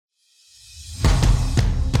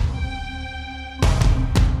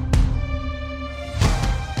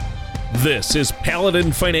This is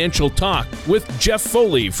Paladin Financial Talk with Jeff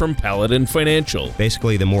Foley from Paladin Financial.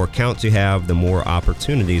 Basically, the more accounts you have, the more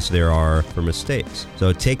opportunities there are for mistakes.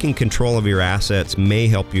 So taking control of your assets may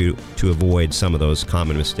help you to avoid some of those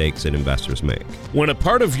common mistakes that investors make. When a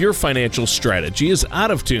part of your financial strategy is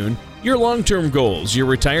out of tune, your long-term goals, your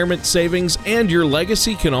retirement savings, and your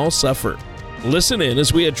legacy can all suffer. Listen in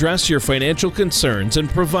as we address your financial concerns and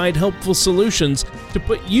provide helpful solutions to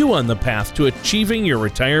put you on the path to achieving your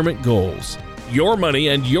retirement goals. Your money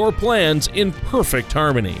and your plans in perfect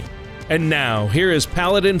harmony. And now, here is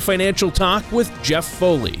Paladin Financial Talk with Jeff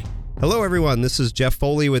Foley. Hello, everyone. This is Jeff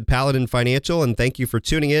Foley with Paladin Financial, and thank you for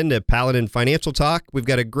tuning in to Paladin Financial Talk. We've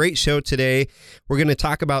got a great show today. We're going to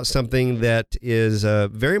talk about something that is a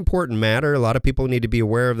very important matter. A lot of people need to be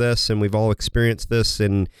aware of this, and we've all experienced this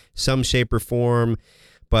in some shape or form.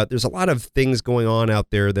 But there's a lot of things going on out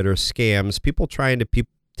there that are scams, people trying to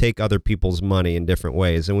take other people's money in different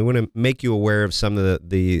ways. And we want to make you aware of some of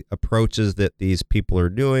the approaches that these people are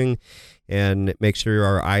doing and make sure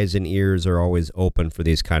our eyes and ears are always open for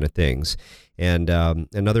these kind of things. And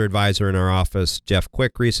another advisor in our office, Jeff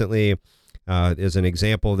Quick, recently is an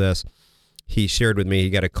example of this. He shared with me he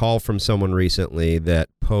got a call from someone recently that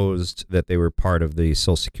posed that they were part of the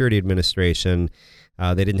Social Security Administration.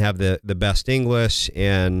 They didn't have the best English,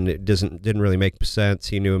 and it didn't really make sense.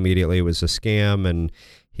 He knew immediately it was a scam, and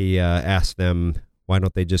he asked them, why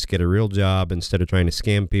don't they just get a real job instead of trying to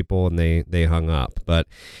scam people, and they hung up. But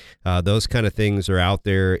those kind of things are out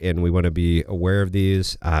there, and we want to be aware of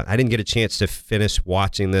these. I didn't get a chance to finish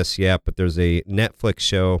watching this yet, but there's a Netflix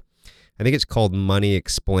show. I think it's called Money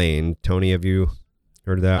Explained. Tony, have you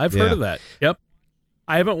heard of that? I've heard of that. Yep.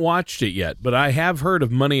 I haven't watched it yet, but I have heard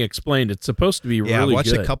of Money Explained. It's supposed to be really good. Yeah, I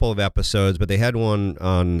watched a couple of episodes, but they had one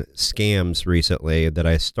on scams recently that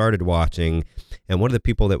I started watching, and one of the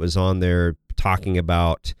people that was on there talking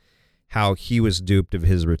about how he was duped of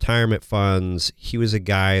his retirement funds. He was a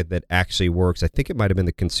guy that actually works, I think it might have been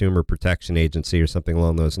the Consumer Protection Agency or something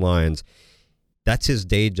along those lines. That's his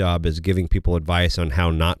day job, is giving people advice on how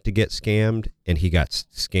not to get scammed, and he got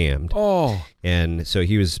scammed. Oh. And so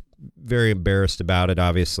he was very embarrassed about it,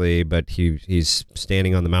 obviously, but he's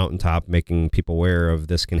standing on the mountaintop making people aware of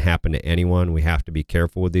this can happen to anyone. We have to be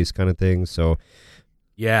careful with these kind of things. So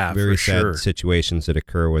yeah, very for sad sure. situations that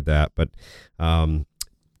occur with that. But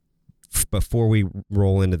before we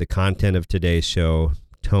roll into the content of today's show,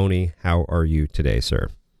 Tony, how are you today, sir?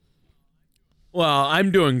 Well,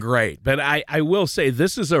 I'm doing great, but I will say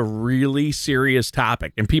this is a really serious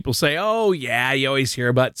topic. And people say, oh, yeah, you always hear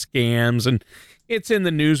about scams, and it's in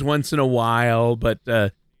the news once in a while, but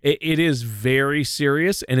it is very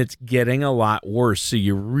serious, and it's getting a lot worse, so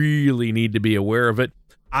you really need to be aware of it.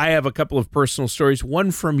 I have a couple of personal stories,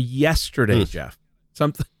 one from yesterday, Jeff.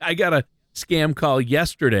 I got a scam call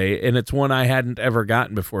yesterday, and it's one I hadn't ever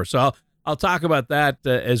gotten before, so I'll talk about that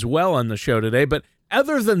as well on the show today, but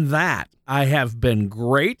other than that, I have been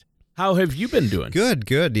great. How have you been doing?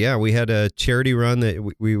 Good. Yeah, we had a charity run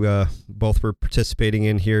that we both were participating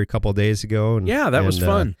in here a couple of days ago. And, yeah, that was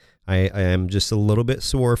fun. I am just a little bit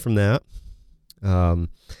sore from that. But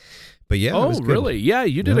yeah, it was good. Really? Yeah,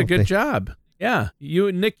 you did a good job. Yeah, you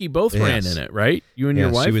and Nikki both ran in it, right? You and your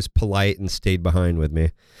wife? She was polite and stayed behind with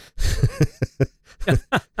me.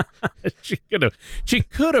 She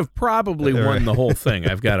could have probably won the whole thing,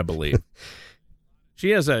 I've got to believe. She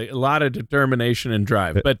has a lot of determination and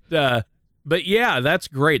drive, but yeah, that's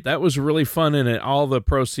great. That was really fun, and all the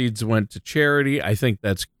proceeds went to charity. I think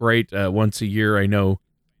that's great. Once a year, I know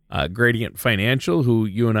Gradient Financial, who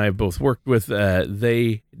you and I have both worked with,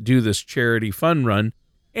 they do this charity fun run,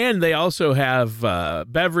 and they also have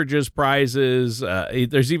beverages, prizes.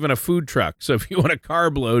 There's even a food truck, so if you want a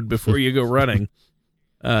carb load before you go running,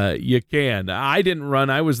 you can. I didn't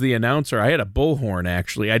run. I was the announcer. I had a bullhorn,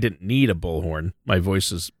 actually. I didn't need a bullhorn. My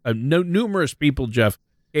voice is... numerous people, Jeff,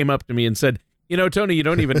 came up to me and said, Tony, you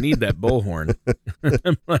don't even need that bullhorn.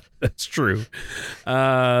 I'm like, that's true.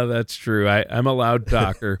 That's true. I'm a loud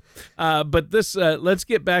talker. But this, let's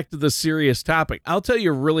get back to the serious topic. I'll tell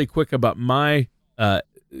you really quick about my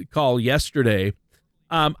call yesterday.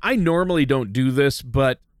 I normally don't do this,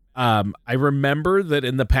 but I remember that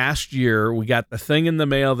in the past year, we got the thing in the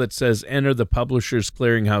mail that says enter the Publishers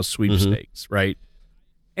Clearinghouse sweepstakes, right?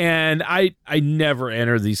 And I never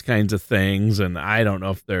enter these kinds of things, and I don't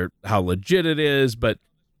know if how legit it is, but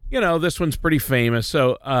this one's pretty famous.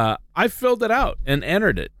 So I filled it out and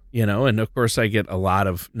entered it, and of course I get a lot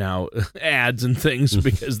of now ads and things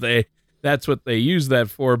because that's what they use that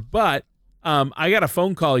for. But I got a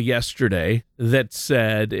phone call yesterday that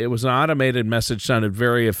said, it was an automated message, sounded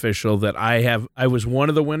very official, that I was one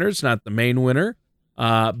of the winners, not the main winner,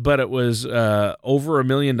 but it was over $1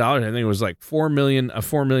 million. I think it was like a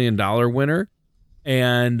 $4 million winner,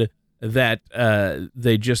 and that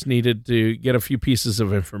they just needed to get a few pieces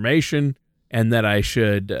of information, and that I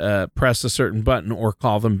should press a certain button or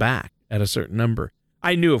call them back at a certain number.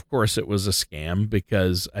 I knew, of course, it was a scam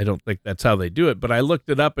because I don't think that's how they do it, but I looked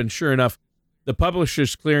it up, and sure enough, the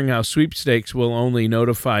Publishers Clearinghouse Sweepstakes will only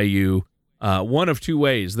notify you one of two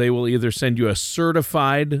ways. They will either send you a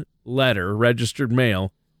certified letter, registered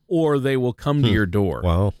mail, or they will come to your door.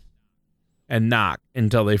 Wow. And knock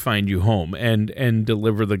until they find you home and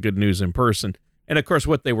deliver the good news in person. And, of course,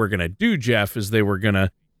 what they were going to do, Jeff, is they were going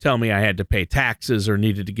to tell me I had to pay taxes or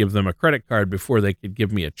needed to give them a credit card before they could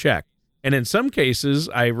give me a check. And in some cases,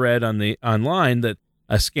 I read online that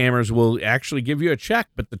scammers will actually give you a check,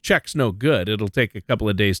 but the check's no good. It'll take a couple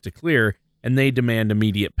of days to clear, and they demand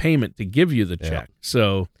immediate payment to give you the check.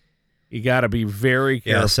 So you got to be very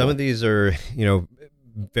careful. Yeah, some of these are,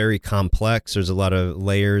 very complex. There's a lot of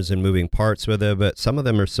layers and moving parts with it, but some of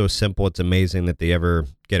them are so simple, it's amazing that they ever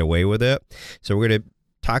get away with it. So we're going to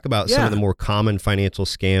talk about some of the more common financial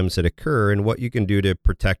scams that occur and what you can do to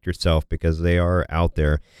protect yourself, because they are out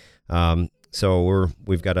there. So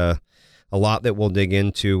we've got a lot that we'll dig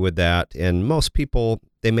into with that. And most people,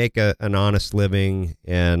 they make an honest living,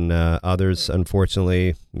 and others,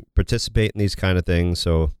 unfortunately, participate in these kind of things.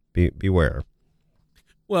 So beware.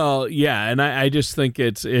 Well, yeah, and I just think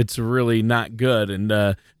it's really not good.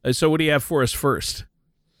 And so what do you have for us first?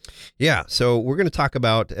 Yeah, so we're going to talk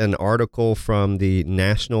about an article from the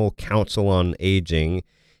National Council on Aging,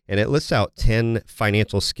 and it lists out 10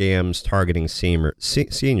 financial scams targeting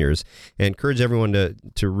seniors. I encourage everyone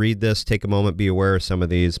to read this, take a moment, be aware of some of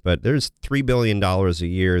these, but there's $3 billion a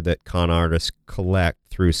year that con artists collect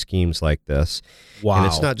through schemes like this. Wow. And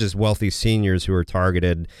it's not just wealthy seniors who are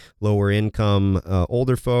targeted. Lower income,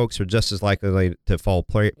 older folks are just as likely to fall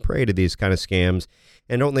prey to these kind of scams.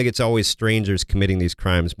 And don't think it's always strangers committing these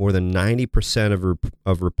crimes. More than 90%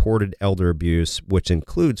 of reported elder abuse, which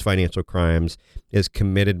includes financial crimes, is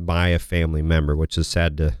committed by a family member, which is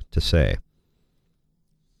sad to say.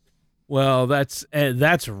 Well, that's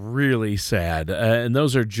really sad, and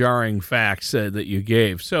those are jarring facts that you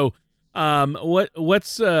gave. So,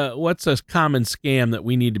 what's a common scam that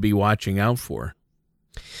we need to be watching out for?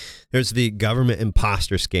 There's the government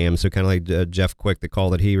imposter scam. So kind of like Jeff Quick, the call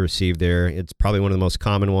that he received there. It's probably one of the most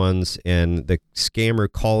common ones. And the scammer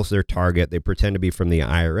calls their target. They pretend to be from the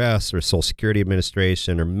IRS or Social Security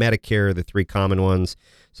Administration or Medicare, the three common ones,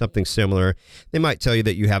 something similar. They might tell you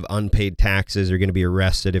that you have unpaid taxes. You're going to be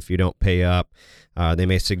arrested if you don't pay up. They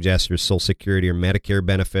may suggest your Social Security or Medicare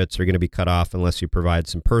benefits are going to be cut off unless you provide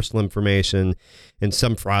some personal information. And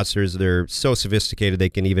some fraudsters, they're so sophisticated they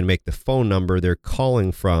can even make the phone number they're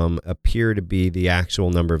calling from appear to be the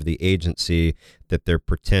actual number of the agency that they're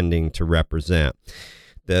pretending to represent.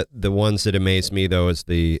 The ones that amaze me, though, is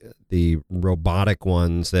the robotic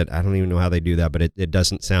ones that I don't even know how they do that, but it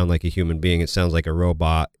doesn't sound like a human being. It sounds like a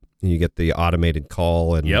robot. You get the automated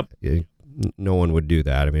call, and yep. No one would do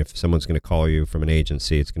that. I mean, if someone's going to call you from an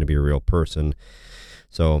agency, it's going to be a real person.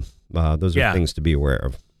 So those are things to be aware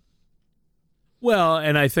of. Well,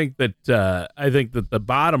 and I think that the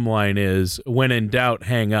bottom line is, when in doubt,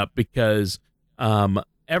 hang up, because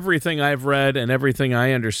everything I've read and everything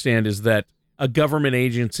I understand is that a government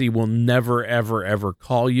agency will never, ever, ever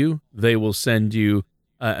call you. They will send you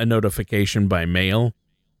a notification by mail.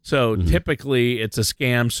 So typically it's a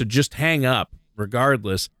scam. So just hang up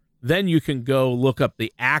regardless. Then you can go look up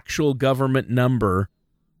the actual government number.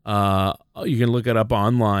 You can look it up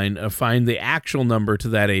online, find the actual number to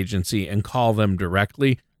that agency and call them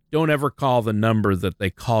directly. Don't ever call the number that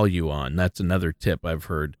they call you on. That's another tip I've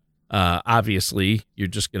heard. Obviously, you're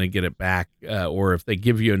just going to get it back. Or if they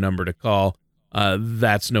give you a number to call,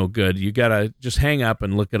 that's no good. You got to just hang up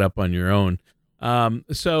and look it up on your own.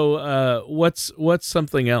 So what's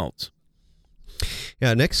something else?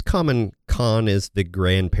 Yeah, next common con is the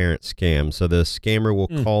grandparent scam. So the scammer will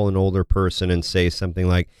call an older person and say something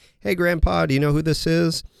like, "Hey, Grandpa, do you know who this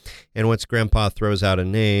is?" And once Grandpa throws out a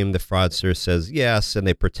name, the fraudster says yes, and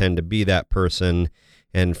they pretend to be that person.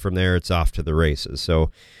 And from there, it's off to the races. So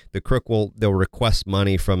the crook they'll request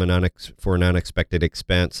money from for an unexpected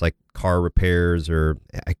expense, like car repairs, or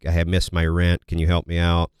I have missed my rent. Can you help me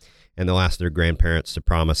out? And they'll ask their grandparents to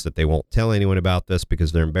promise that they won't tell anyone about this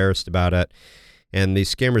because they're embarrassed about it. And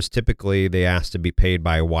these scammers, typically, they ask to be paid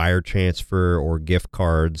by wire transfer or gift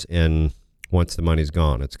cards. And once the money's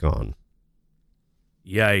gone, it's gone.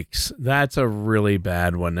 Yikes. That's a really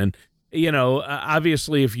bad one. And,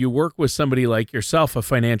 obviously, if you work with somebody like yourself, a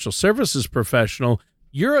financial services professional,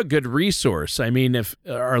 you're a good resource. I mean, if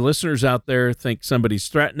our listeners out there think somebody's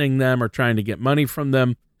threatening them or trying to get money from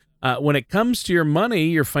them, when it comes to your money,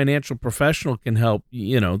 your financial professional can help.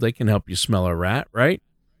 They can help you smell a rat, right?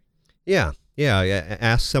 Yeah.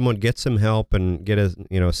 Ask someone, get some help, and get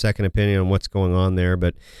a second opinion on what's going on there.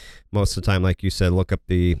 But most of the time, like you said, look up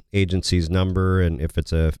the agency's number, and if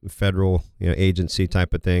it's a federal agency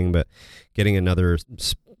type of thing. But getting another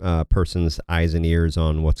person's eyes and ears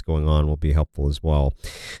on what's going on will be helpful as well.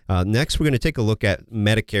 Next, we're going to take a look at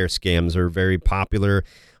Medicare scams. They're very popular.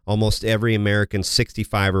 Almost every American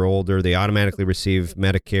 65 or older, they automatically receive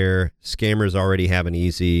Medicare. Scammers already have an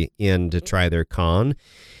easy in to try their con.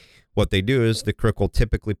 What they do is the crook will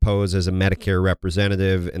typically pose as a Medicare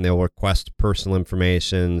representative, and they'll request personal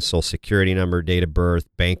information, social security number, date of birth,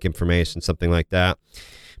 bank information, something like that.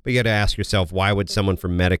 But you got to ask yourself, why would someone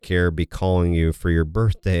from Medicare be calling you for your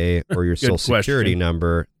birthday or your social security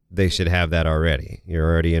number? They should have that already. You're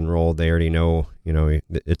already enrolled. They already know,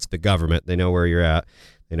 it's the government. They know where you're at.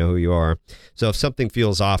 They know who you are. So if something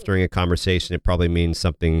feels off during a conversation, it probably means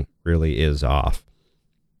something really is off.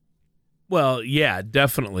 Well, yeah,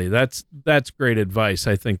 definitely. That's great advice.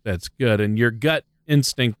 I think that's good. And your gut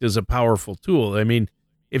instinct is a powerful tool. I mean,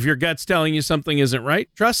 if your gut's telling you something isn't right,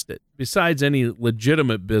 trust it. Besides, any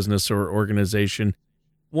legitimate business or organization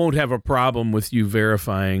won't have a problem with you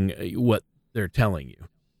verifying what they're telling you.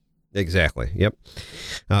 Exactly. Yep.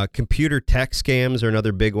 Computer tech scams are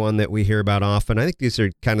another big one that we hear about often. I think these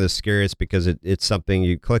are kind of the scariest because it's something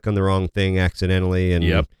you click on the wrong thing accidentally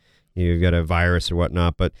and you've got a virus or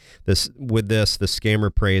whatnot. But the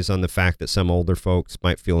scammer preys on the fact that some older folks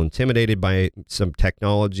might feel intimidated by some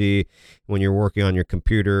technology. When you're working on your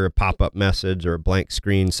computer, a pop-up message or a blank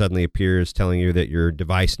screen suddenly appears telling you that your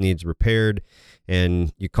device needs repaired.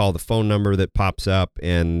 And you call the phone number that pops up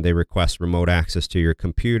and they request remote access to your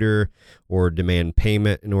computer or demand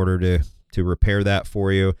payment in order to repair that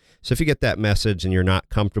for you. So if you get that message and you're not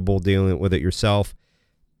comfortable dealing with it yourself,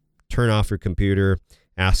 turn off your computer,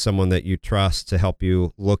 ask someone that you trust to help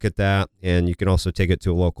you look at that. And you can also take it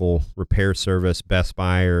to a local repair service, Best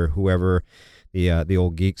Buy or whoever, the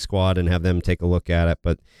old Geek Squad, and have them take a look at it.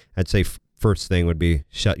 But I'd say first thing would be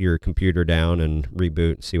shut your computer down and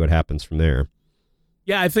reboot and see what happens from there.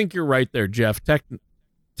 Yeah, I think you're right there, Jeff. Tech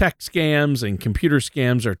scams and computer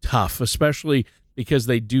scams are tough, especially because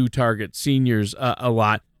they do target seniors a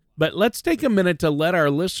lot. But let's take a minute to let our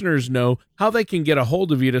listeners know how they can get a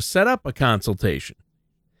hold of you to set up a consultation.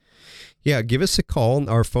 Yeah, give us a call.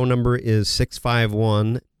 Our phone number is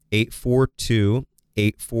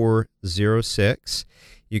 651-842-8406.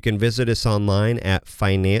 You can visit us online at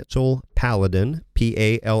financialpaladin,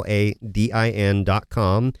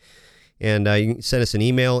 PALADIN.com. And you can send us an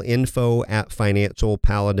email,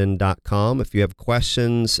 info@financialpaladin.com. If you have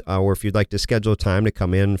questions or if you'd like to schedule a time to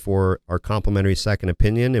come in for our complimentary second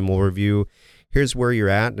opinion, and we'll review here's where you're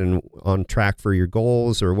at and on track for your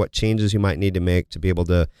goals or what changes you might need to make to be able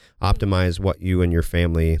to optimize what you and your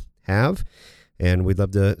family have. And we'd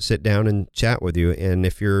love to sit down and chat with you. And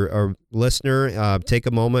if you're a listener, take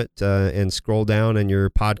a moment and scroll down in your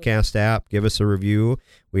podcast app. Give us a review.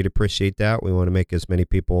 We'd appreciate that. We want to make as many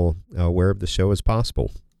people aware of the show as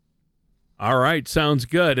possible. All right. Sounds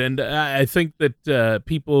good. And I think that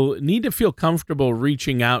people need to feel comfortable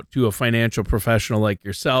reaching out to a financial professional like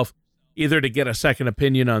yourself, either to get a second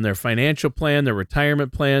opinion on their financial plan, their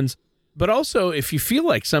retirement plans, but also if you feel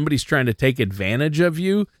like somebody's trying to take advantage of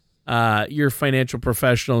you, your financial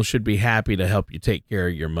professional should be happy to help you take care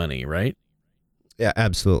of your money, right? Yeah,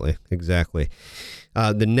 absolutely. Exactly.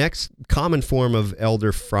 The next common form of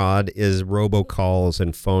elder fraud is robocalls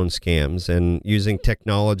and phone scams. And using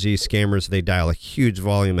technology, scammers, they dial a huge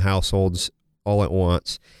volume of households all at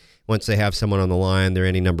once. Once they have someone on the line, there are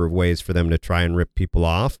any number of ways for them to try and rip people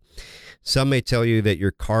off. Some may tell you that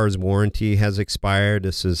your car's warranty has expired.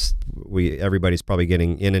 Everybody's probably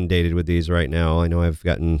getting inundated with these right now. I know I've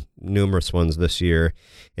gotten numerous ones this year,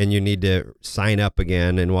 and you need to sign up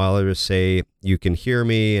again. And while others say you can hear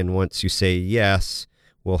me, and once you say yes,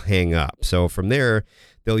 we'll hang up. So from there,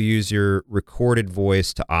 they'll use your recorded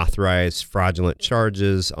voice to authorize fraudulent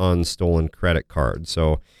charges on stolen credit cards.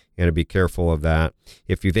 So you got to be careful of that.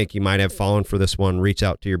 If you think you might have fallen for this one, reach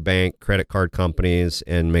out to your bank, credit card companies,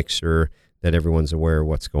 and make sure that everyone's aware of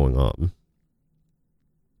what's going on.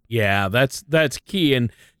 Yeah, that's key.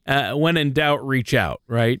 And when in doubt, reach out,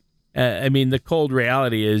 right? I mean, the cold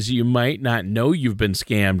reality is you might not know you've been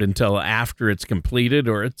scammed until after it's completed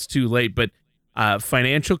or it's too late. But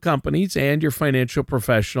financial companies and your financial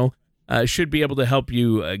professional should be able to help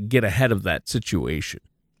you get ahead of that situation.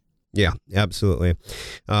 Yeah, absolutely.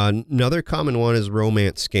 Another common one is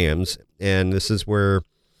romance scams. And this is where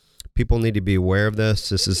people need to be aware of this.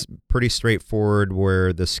 This is pretty straightforward,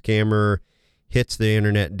 where the scammer hits the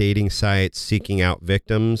internet dating sites seeking out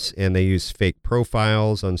victims, and they use fake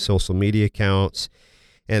profiles on social media accounts,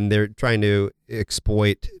 and they're trying to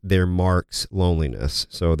exploit their mark's loneliness.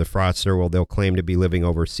 So the fraudster they'll claim to be living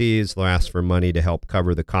overseas. They'll ask for money to help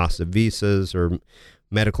cover the cost of visas or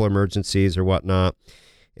medical emergencies or whatnot.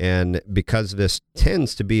 And because this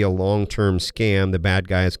tends to be a long-term scam, the bad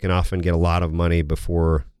guys can often get a lot of money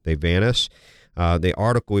before they vanish. The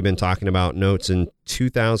article we've been talking about notes in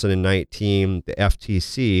 2019, the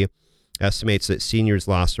FTC estimates that seniors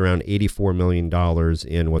lost around $84 million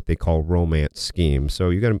in what they call romance schemes. So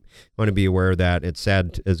you're going to want to be aware of that. It's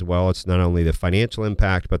sad as well. It's not only the financial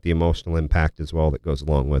impact, but the emotional impact as well that goes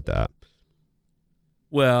along with that.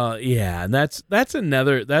 Well, yeah, and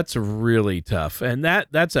that's really tough. And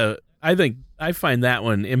I find that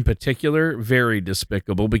one in particular very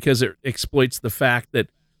despicable, because it exploits the fact that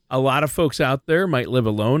a lot of folks out there might live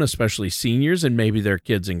alone, especially seniors, and maybe their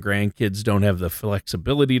kids and grandkids don't have the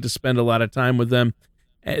flexibility to spend a lot of time with them.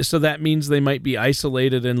 So that means they might be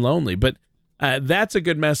isolated and lonely. But that's a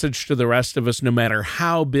good message to the rest of us, no matter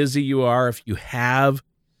how busy you are. If you have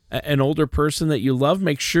an older person that you love,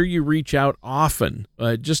 make sure you reach out often,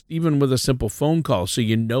 just even with a simple phone call, so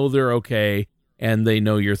you know they're okay and they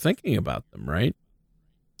know you're thinking about them, right?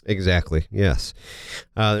 Exactly, yes.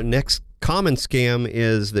 Next common scam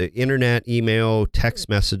is the internet, email, text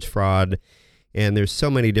message fraud. And there's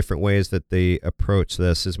so many different ways that they approach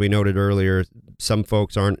this. As we noted earlier, some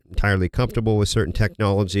folks aren't entirely comfortable with certain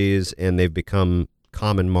technologies, and they've become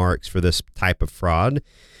common marks for this type of fraud.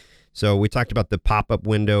 So we talked about the pop-up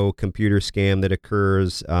window computer scam that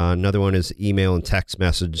occurs. Another one is email and text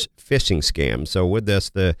message phishing scam. So with this,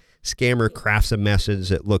 the scammer crafts a message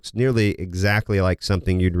that looks nearly exactly like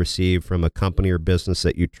something you'd receive from a company or business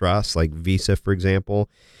that you trust, like Visa, for example,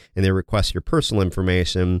 and they request your personal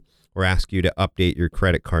information or ask you to update your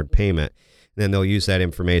credit card payment. And then they'll use that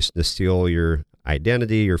information to steal your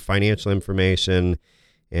identity, your financial information.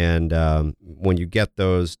 And when you get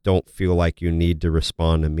those, don't feel like you need to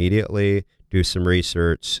respond immediately. Do some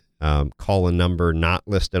research. Call a number not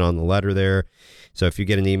listed on the letter there. So if you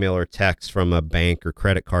get an email or text from a bank or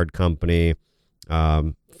credit card company,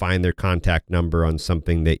 find their contact number on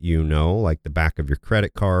something that you know, like the back of your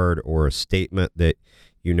credit card, or a statement that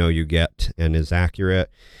you know you get and is accurate.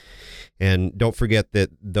 And don't forget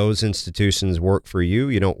that those institutions work for you.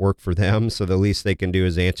 You don't work for them. So the least they can do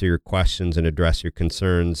is answer your questions and address your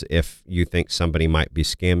concerns. If you think somebody might be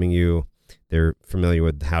scamming you, they're familiar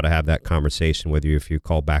with how to have that conversation with you if you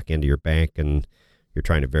call back into your bank and you're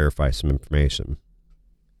trying to verify some information.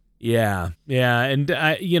 Yeah. And,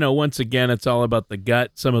 once again, it's all about the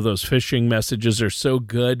gut. Some of those phishing messages are so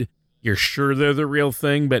good, you're sure they're the real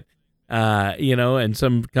thing, but and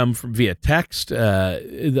some come from via text.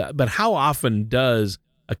 But how often does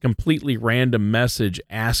a completely random message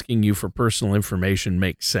asking you for personal information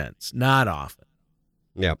make sense? Not often.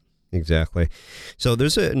 Yep, exactly. So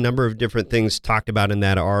there's a number of different things talked about in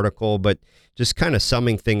that article, but just kind of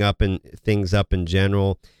summing things up in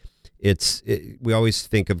general. We always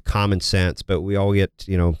think of common sense, but we all get,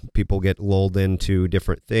 people get lulled into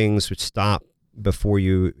different things, which stop before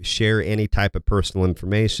you share any type of personal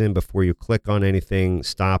information. Before you click on anything,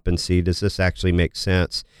 stop and see, does this actually make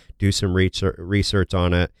sense? Do some research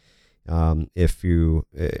on it. If you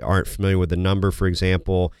aren't familiar with the number, for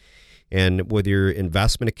example, and with your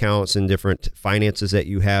investment accounts and different finances that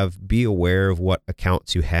you have, be aware of what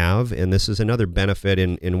accounts you have. And this is another benefit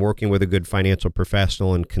in working with a good financial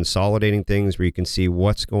professional and consolidating things where you can see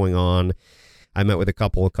what's going on. I met with a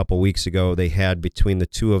couple weeks ago. They had, between the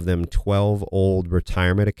two of them, 12 old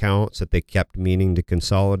retirement accounts that they kept meaning to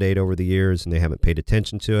consolidate over the years, and they haven't paid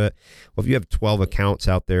attention to it. Well, if you have 12 accounts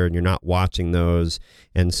out there and you're not watching those,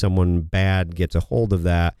 and someone bad gets a hold of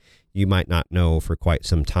that, you might not know for quite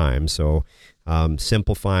some time. So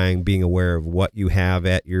simplifying, being aware of what you have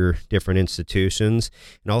at your different institutions,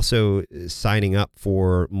 and also signing up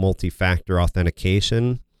for multi-factor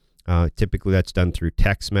authentication. Typically that's done through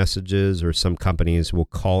text messages, or some companies will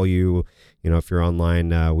call you. If you're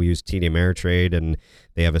online, we use TD Ameritrade, and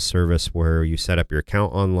they have a service where you set up your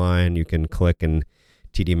account online. You can click, and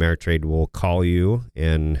TD Ameritrade will call you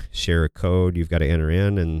and share a code you've got to enter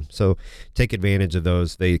in. And so take advantage of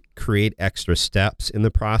those. They create extra steps in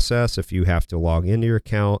the process if you have to log into your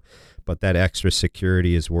account, but that extra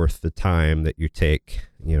security is worth the time that you take,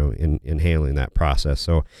 in handling that process.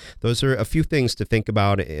 So those are a few things to think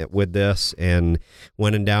about with this. And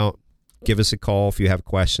when in doubt, give us a call if you have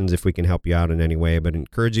questions, if we can help you out in any way. But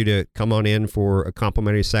encourage you to come on in for a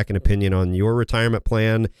complimentary second opinion on your retirement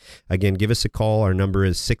plan. Again, give us a call. Our number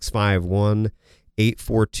is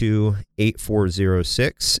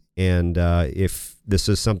 651-842-8406. And if this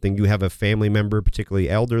is something you have a family member, particularly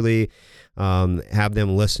elderly, have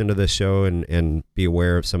them listen to the show and be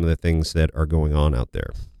aware of some of the things that are going on out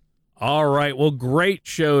there. All right. Well, great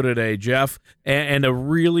show today, Jeff, and a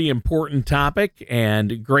really important topic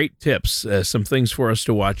and great tips, some things for us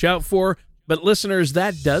to watch out for. But listeners,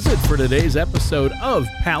 that does it for today's episode of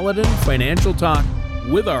Paladin Financial Talk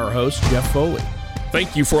with our host, Jeff Foley.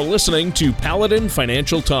 Thank you for listening to Paladin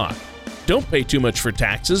Financial Talk. Don't pay too much for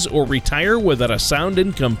taxes or retire without a sound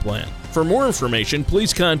income plan. For more information,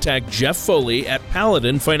 please contact Jeff Foley at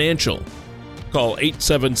Paladin Financial. Call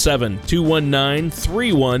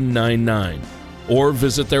 877-219-3199 or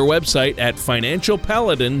visit their website at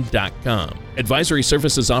financialpaladin.com. Advisory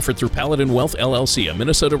services offered through Paladin Wealth LLC, a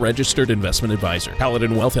Minnesota-registered investment advisor.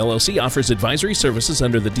 Paladin Wealth LLC offers advisory services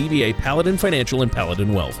under the DBA Paladin Financial and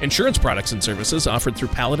Paladin Wealth. Insurance products and services offered through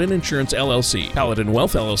Paladin Insurance LLC. Paladin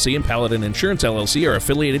Wealth LLC and Paladin Insurance LLC are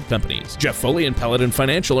affiliated companies. Jeff Foley and Paladin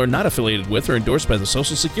Financial are not affiliated with or endorsed by the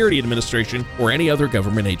Social Security Administration or any other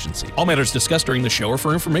government agency. All matters discussed during the show are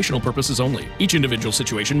for informational purposes only. Each individual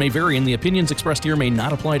situation may vary, and the opinions expressed here may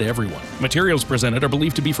not apply to everyone. Materials presented are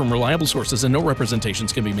believed to be from reliable sources, and no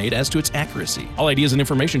representations can be made as to its accuracy. All ideas and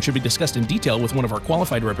information should be discussed in detail with one of our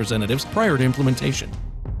qualified representatives prior to implementation.